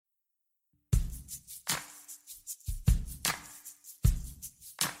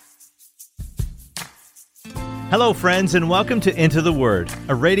Hello, friends, and welcome to Into the Word,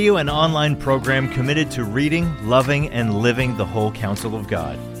 a radio and online program committed to reading, loving, and living the whole counsel of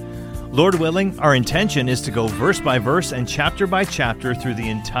God. Lord willing, our intention is to go verse by verse and chapter by chapter through the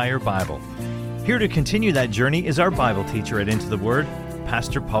entire Bible. Here to continue that journey is our Bible teacher at Into the Word,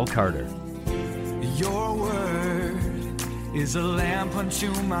 Pastor Paul Carter. Your word is a lamp unto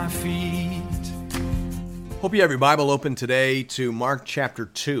my feet. Hope you have your Bible open today to Mark chapter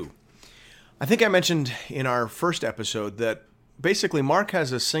 2. I think I mentioned in our first episode that basically Mark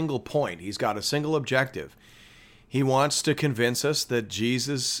has a single point. He's got a single objective. He wants to convince us that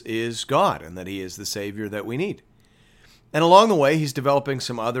Jesus is God and that he is the Savior that we need. And along the way, he's developing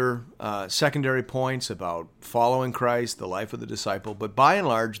some other secondary points about following Christ, the life of the disciple. But by and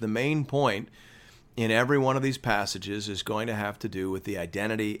large, the main point in every one of these passages is going to have to do with the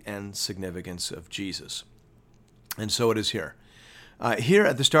identity and significance of Jesus. And so it is here. Here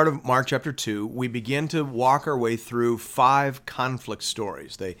at the start of Mark chapter 2, we begin to walk our way through 5 conflict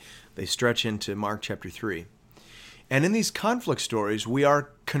stories. They stretch into Mark chapter 3. And in these conflict stories, we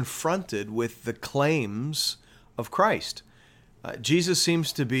are confronted with the claims of Christ. Jesus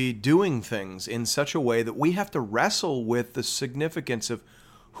seems to be doing things in such a way that we have to wrestle with the significance of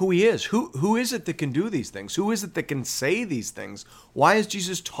who he is. Who is it that can do these things? Who is it that can say these things? Why is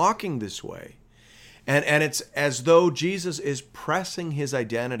Jesus talking this way? And it's as though Jesus is pressing his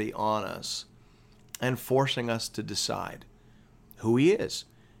identity on us and forcing us to decide who he is.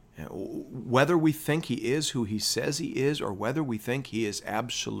 Whether we think he is who he says he is or whether we think he is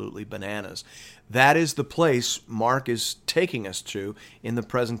absolutely bananas. That is the place Mark is taking us to in the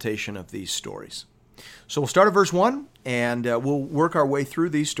presentation of these stories. So we'll start at verse 1 and we'll work our way through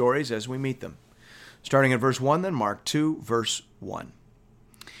these stories as we meet them. Starting at verse 1, then Mark 2, verse 1.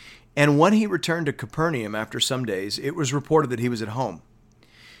 And when he returned to Capernaum after some days, it was reported that he was at home.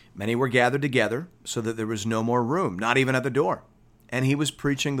 Many were gathered together, so that there was no more room, not even at the door. And he was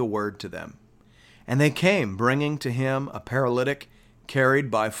preaching the word to them. And they came, bringing to him a paralytic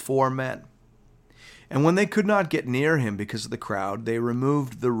carried by 4 men. And when they could not get near him because of the crowd, they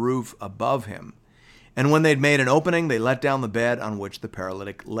removed the roof above him. And when they'd made an opening, they let down the bed on which the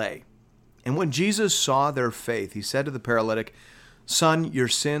paralytic lay. And when Jesus saw their faith, he said to the paralytic, "Son, your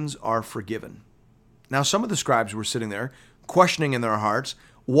sins are forgiven." Now some of the scribes were sitting there, questioning in their hearts,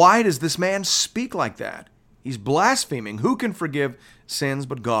 "Why does this man speak like that? He's blaspheming. Who can forgive sins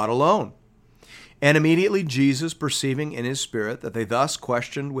but God alone?" And immediately Jesus, perceiving in his spirit that they thus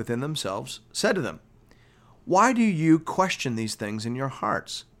questioned within themselves, said to them, "Why do you question these things in your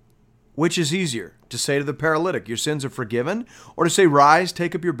hearts? Which is easier, to say to the paralytic, 'Your sins are forgiven,' or to say, 'Rise,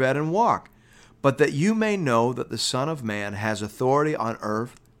 take up your bed and walk'? But that you may know that the Son of Man has authority on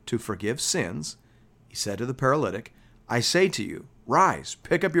earth to forgive sins," he said to the paralytic, "I say to you, rise,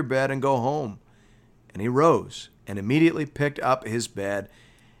 pick up your bed and go home." And he rose and immediately picked up his bed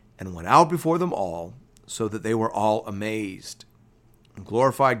and went out before them all, so that they were all amazed and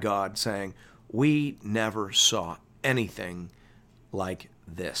glorified God, saying, "We never saw anything like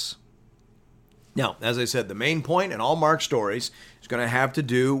this." Now, as I said, the main point in all Mark's stories is going to have to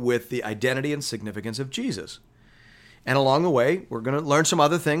do with the identity and significance of Jesus. And along the way, we're going to learn some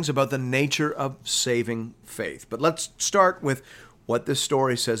other things about the nature of saving faith. But let's start with what this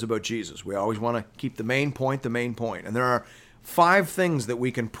story says about Jesus. We always want to keep the main point the main point. And there are 5 things that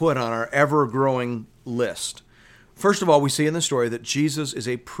we can put on our ever-growing list. First of all, we see in the story that Jesus is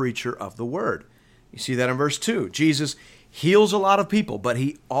a preacher of the word. You see that in verse 2. Jesus heals a lot of people, but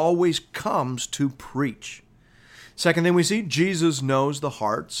he always comes to preach. Second thing we see, Jesus knows the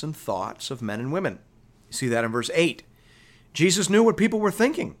hearts and thoughts of men and women. You see that in verse 8. Jesus knew what people were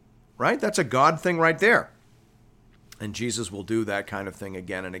thinking, right? That's a God thing right there. And Jesus will do that kind of thing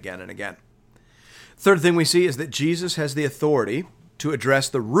again and again and again. Third thing we see is that Jesus has the authority to address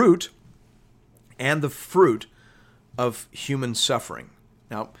the root and the fruit of human suffering.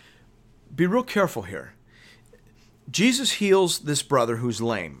 Now, be real careful here. Jesus heals this brother who's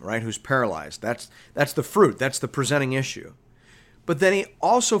lame, right? Who's paralyzed. That's the fruit. That's the presenting issue. But then he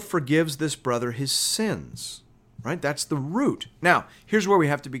also forgives this brother his sins, right? That's the root. Now, here's where we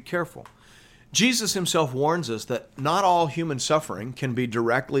have to be careful. Jesus himself warns us that not all human suffering can be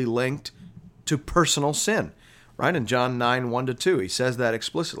directly linked to personal sin, right? In John 9, 1-2, he says that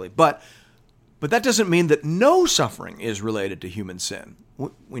explicitly. But that doesn't mean that no suffering is related to human sin.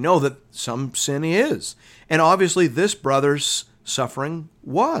 We know that some sin is. And obviously this brother's suffering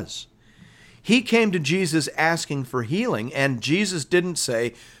was. He came to Jesus asking for healing, and Jesus didn't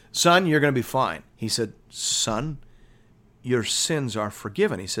say, "Son, you're going to be fine." He said, "Son, your sins are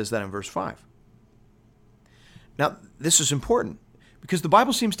forgiven." He says that in verse 5. Now, this is important Because the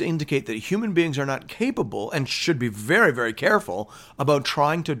Bible seems to indicate that human beings are not capable and should be very, very careful about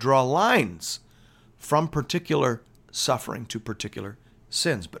trying to draw lines from particular suffering to particular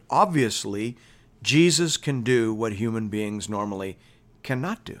sins. But obviously, Jesus can do what human beings normally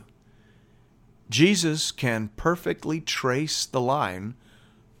cannot do. Jesus can perfectly trace the line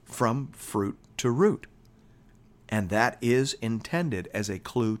from fruit to root. And that is intended as a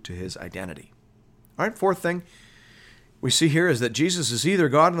clue to his identity. All right, fourth thing we see here is that Jesus is either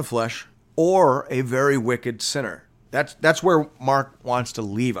God in the flesh or a very wicked sinner. That's where Mark wants to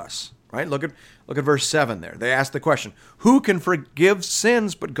leave us, right? Look at verse 7 there. They ask the question, who can forgive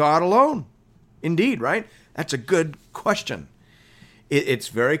sins but God alone? Indeed, right? That's a good question. It's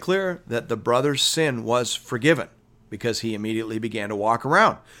very clear that the brother's sin was forgiven because he immediately began to walk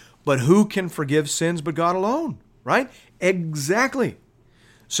around. But who can forgive sins but God alone, right? Exactly.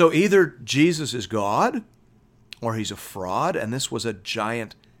 So either Jesus is God or he's a fraud, and this was a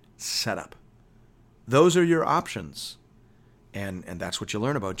giant setup. Those are your options. And that's what you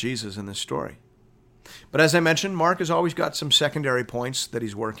learn about Jesus in this story. But as I mentioned, Mark has always got some secondary points that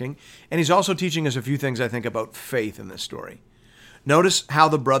he's working, and he's also teaching us a few things, I think, about faith in this story. Notice how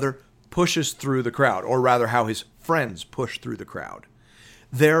the brother pushes through the crowd, or rather how his friends push through the crowd.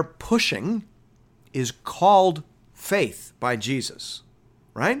 Their pushing is called faith by Jesus,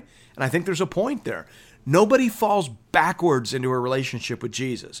 right? And I think there's a point there. Nobody falls backwards into a relationship with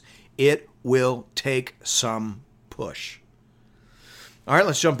Jesus. It will take some push. All right,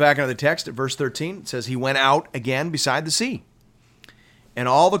 let's jump back into the text at verse 13. It says, he went out again beside the sea, and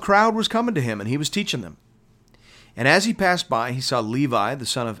all the crowd was coming to him, and he was teaching them. And as he passed by, he saw Levi, the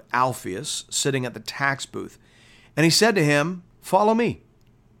son of Alphaeus, sitting at the tax booth. And he said to him, follow me.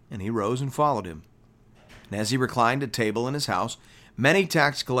 And he rose and followed him. And as he reclined at table in his house, many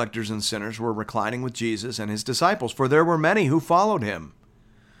tax collectors and sinners were reclining with Jesus and his disciples, for there were many who followed him.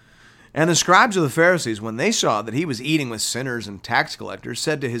 And the scribes of the Pharisees, when they saw that he was eating with sinners and tax collectors,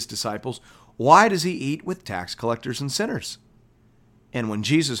 said to his disciples, why does he eat with tax collectors and sinners? And when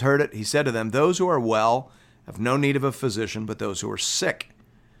Jesus heard it, he said to them, those who are well have no need of a physician, but those who are sick.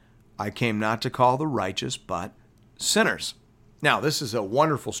 I came not to call the righteous, but sinners. Now, this is a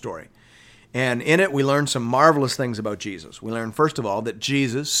wonderful story. And in it, we learn some marvelous things about Jesus. We learn, first of all, that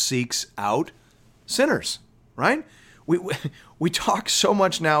Jesus seeks out sinners, right? We talk so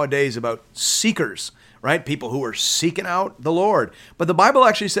much nowadays about seekers, right? People who are seeking out the Lord. But the Bible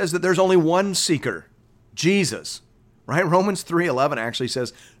actually says that there's only one seeker, Jesus, right? Romans 3:11 actually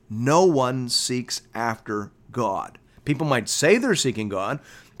says, no one seeks after God. People might say they're seeking God,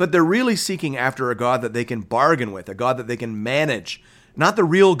 but they're really seeking after a God that they can bargain with, a God that they can manage, not the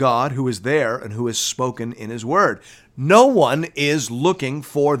real God who is there and who is spoken in his word. No one is looking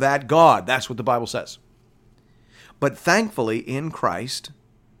for that God. That's what the Bible says. But thankfully, in Christ,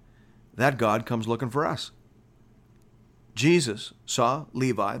 that God comes looking for us. Jesus saw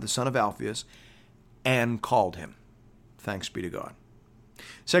Levi, the son of Alphaeus, and called him. Thanks be to God.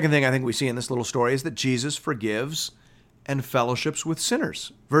 Second thing I think we see in this little story is that Jesus forgives and fellowships with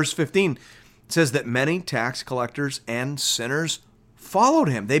sinners. Verse 15 says that many tax collectors and sinners followed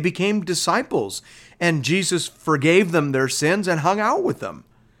him. They became disciples, and Jesus forgave them their sins and hung out with them.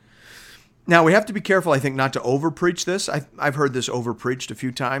 Now, we have to be careful, I think, not to overpreach this. I've heard this overpreached a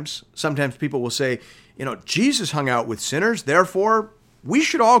few times. Sometimes people will say, Jesus hung out with sinners, therefore we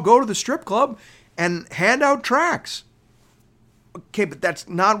should all go to the strip club and hand out tracts. Okay, but that's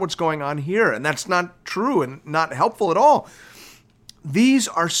not what's going on here, and that's not true and not helpful at all. These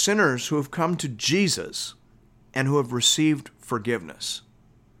are sinners who have come to Jesus and who have received forgiveness.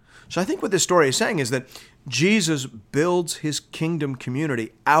 So I think what this story is saying is that Jesus builds his kingdom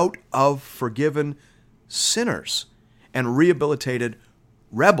community out of forgiven sinners and rehabilitated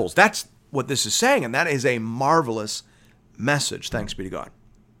rebels. That's what this is saying, and that is a marvelous message. Thanks be to God.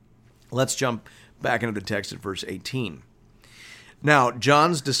 Let's jump back into the text at verse 18. Now,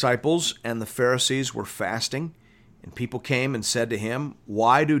 John's disciples and the Pharisees were fasting, and people came and said to him,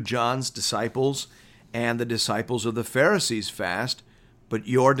 why do John's disciples and the disciples of the Pharisees fast, but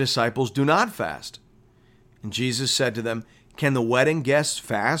your disciples do not fast? And Jesus said to them, can the wedding guests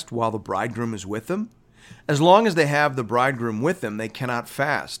fast while the bridegroom is with them? As long as they have the bridegroom with them, they cannot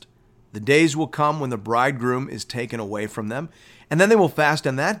fast. The days will come when the bridegroom is taken away from them, and then they will fast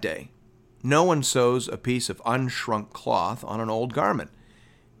on that day. No one sews a piece of unshrunk cloth on an old garment.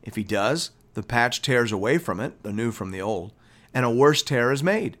 If he does, the patch tears away from it, the new from the old, and a worse tear is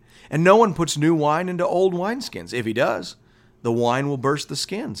made. And no one puts new wine into old wineskins. If he does, the wine will burst the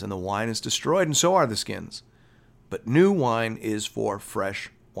skins, and the wine is destroyed, and so are the skins. But new wine is for fresh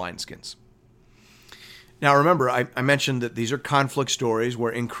wineskins. Now remember, I mentioned that these are conflict stories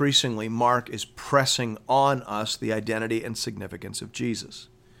where increasingly Mark is pressing on us the identity and significance of Jesus.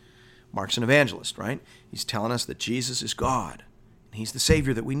 Mark's an evangelist, right? He's telling us that Jesus is God, and he's the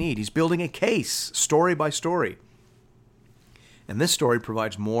Savior that we need. He's building a case, story by story. And this story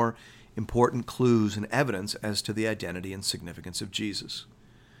provides more important clues and evidence as to the identity and significance of Jesus.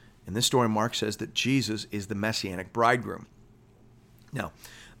 In this story, Mark says that Jesus is the Messianic bridegroom. Now,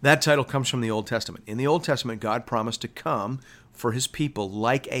 that title comes from the Old Testament. In the Old Testament, God promised to come for his people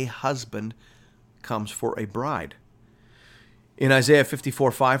like a husband comes for a bride. In Isaiah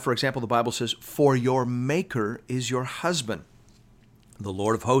 54:5, for example, the Bible says, "For your Maker is your husband. The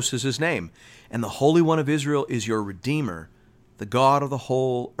Lord of hosts is his name, and the Holy One of Israel is your Redeemer. The God of the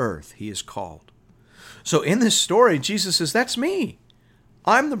whole earth he is called." So in this story, Jesus says, that's me.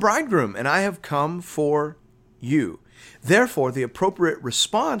 I'm the bridegroom, and I have come for you. Therefore, the appropriate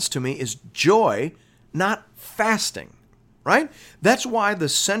response to me is joy, not fasting, right? That's why the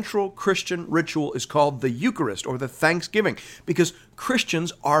central Christian ritual is called the Eucharist or the Thanksgiving, because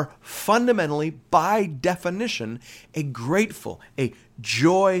Christians are fundamentally, by definition, a grateful, a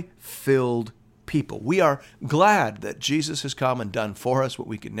joy-filled people. We are glad that Jesus has come and done for us what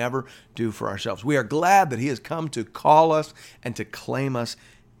we could never do for ourselves. We are glad that he has come to call us and to claim us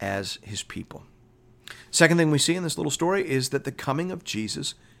as his people. Second thing we see in this little story is that the coming of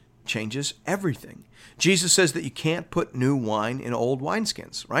Jesus changes everything. Jesus says that you can't put new wine in old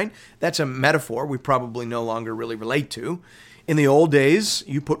wineskins, right? That's a metaphor we probably no longer really relate to. In the old days,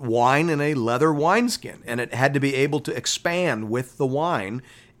 you put wine in a leather wineskin, and it had to be able to expand with the wine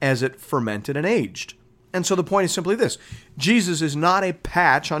as it fermented and aged. And so the point is simply this: Jesus is not a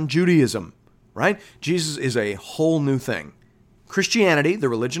patch on Judaism, right? Jesus is a whole new thing. Christianity, the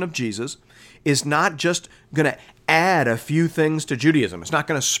religion of Jesus, is not just going to add a few things to Judaism. It's not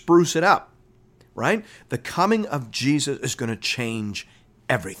going to spruce it up, right? The coming of Jesus is going to change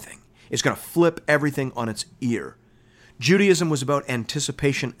everything. It's going to flip everything on its ear. Judaism was about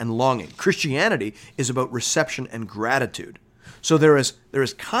anticipation and longing. Christianity is about reception and gratitude. So there is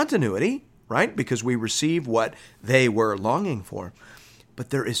continuity, right? Because we receive what they were longing for. But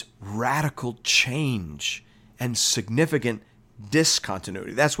there is radical change and significant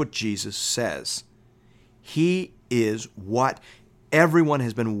discontinuity. That's what Jesus says. He is what everyone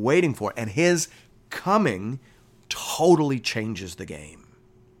has been waiting for, and his coming totally changes the game.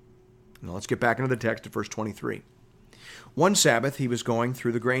 Now let's get back into the text at verse 23. One Sabbath he was going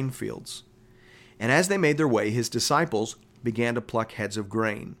through the grain fields, and as they made their way, his disciples began to pluck heads of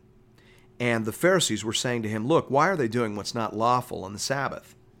grain. And the Pharisees were saying to him, "Look, why are they doing what's not lawful on the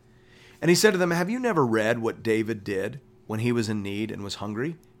Sabbath?" And he said to them, "Have you never read what David did when he was in need and was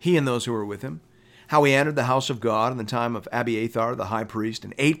hungry, he and those who were with him? How he entered the house of God in the time of Abiathar the high priest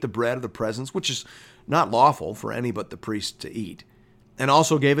and ate the bread of the presence, which is not lawful for any but the priest to eat, and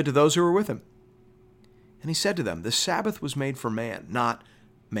also gave it to those who were with him. And he said to them, the Sabbath was made for man, not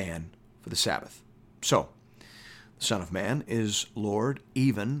man for the Sabbath. So, the Son of Man is Lord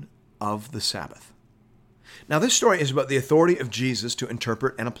even of the Sabbath." Now, this story is about the authority of Jesus to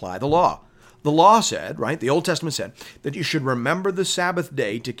interpret and apply the law. The law said, right, the Old Testament said, that you should remember the Sabbath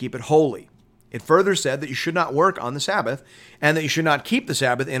day to keep it holy. It further said that you should not work on the Sabbath and that you should not keep the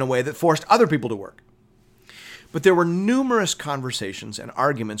Sabbath in a way that forced other people to work. But there were numerous conversations and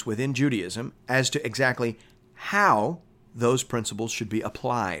arguments within Judaism as to exactly how those principles should be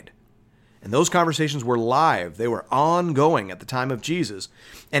applied. And those conversations were live. They were ongoing at the time of Jesus.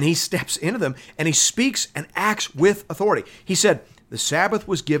 And he steps into them and he speaks and acts with authority. He said, the Sabbath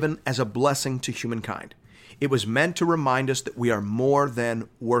was given as a blessing to humankind. It was meant to remind us that we are more than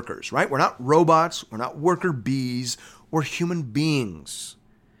workers, right? We're not robots. We're not worker bees. We're human beings.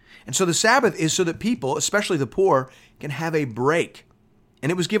 And so the Sabbath is so that people, especially the poor, can have a break.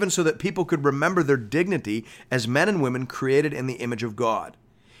 And it was given so that people could remember their dignity as men and women created in the image of God.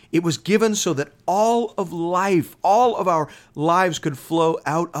 It was given so that all of life, all of our lives could flow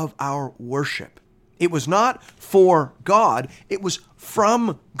out of our worship. It was not for God, it was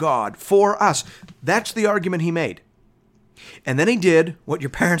from God, for us. That's the argument he made. And then he did what your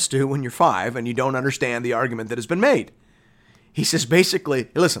parents do when you're 5 and you don't understand the argument that has been made. He says basically,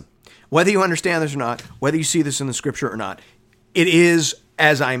 listen, whether you understand this or not, whether you see this in the scripture or not, it is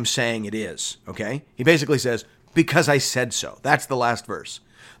as I'm saying it is, okay? He basically says, because I said so. That's the last verse.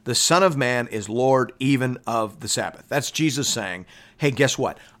 The Son of Man is Lord even of the Sabbath. That's Jesus saying, hey, guess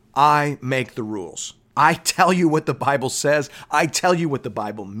what? I make the rules. I tell you what the Bible says. I tell you what the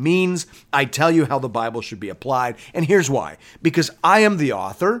Bible means. I tell you how the Bible should be applied. And here's why. Because I am the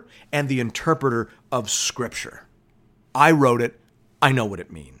author and the interpreter of Scripture. I wrote it. I know what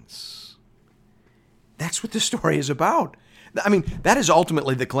it means. That's what this story is about. I mean, that is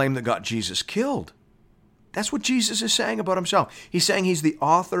ultimately the claim that got Jesus killed. That's what Jesus is saying about himself. He's saying he's the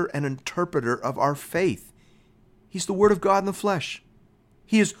author and interpreter of our faith. He's the Word of God in the flesh.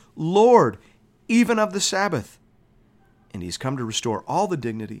 He is Lord, even of the Sabbath. And he's come to restore all the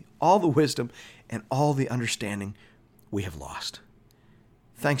dignity, all the wisdom, and all the understanding we have lost.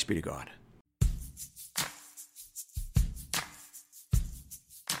 Thanks be to God.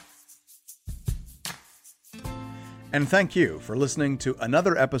 And thank you for listening to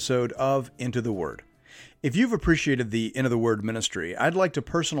another episode of Into the Word. If you've appreciated the Into the Word ministry, I'd like to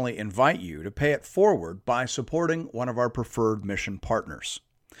personally invite you to pay it forward by supporting one of our preferred mission partners.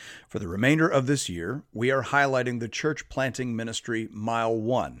 For the remainder of this year, we are highlighting the church planting ministry Mile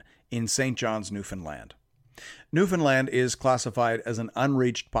 1 in St. John's, Newfoundland. Newfoundland is classified as an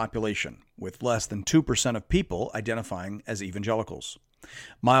unreached population, with less than 2% of people identifying as evangelicals.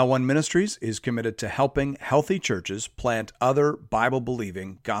 Mile 1 Ministries is committed to helping healthy churches plant other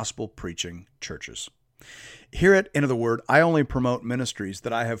Bible-believing, gospel-preaching churches. Here at Into the Word, I only promote ministries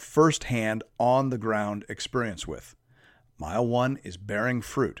that I have firsthand, on-the-ground experience with. Mile 1 is bearing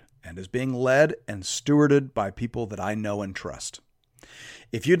fruit and is being led and stewarded by people that I know and trust.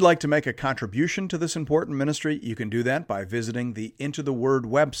 If you'd like to make a contribution to this important ministry, you can do that by visiting the Into the Word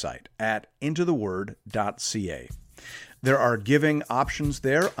website at intotheword.ca. There are giving options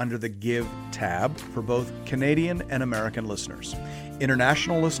there under the Give tab for both Canadian and American listeners.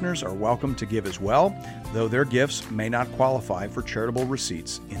 International listeners are welcome to give as well, though their gifts may not qualify for charitable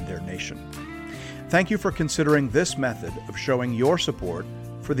receipts in their nation. Thank you for considering this method of showing your support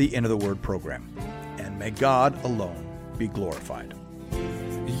for the Into the Word program. And may God alone be glorified.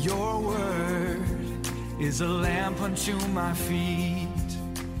 Your word is a lamp unto my feet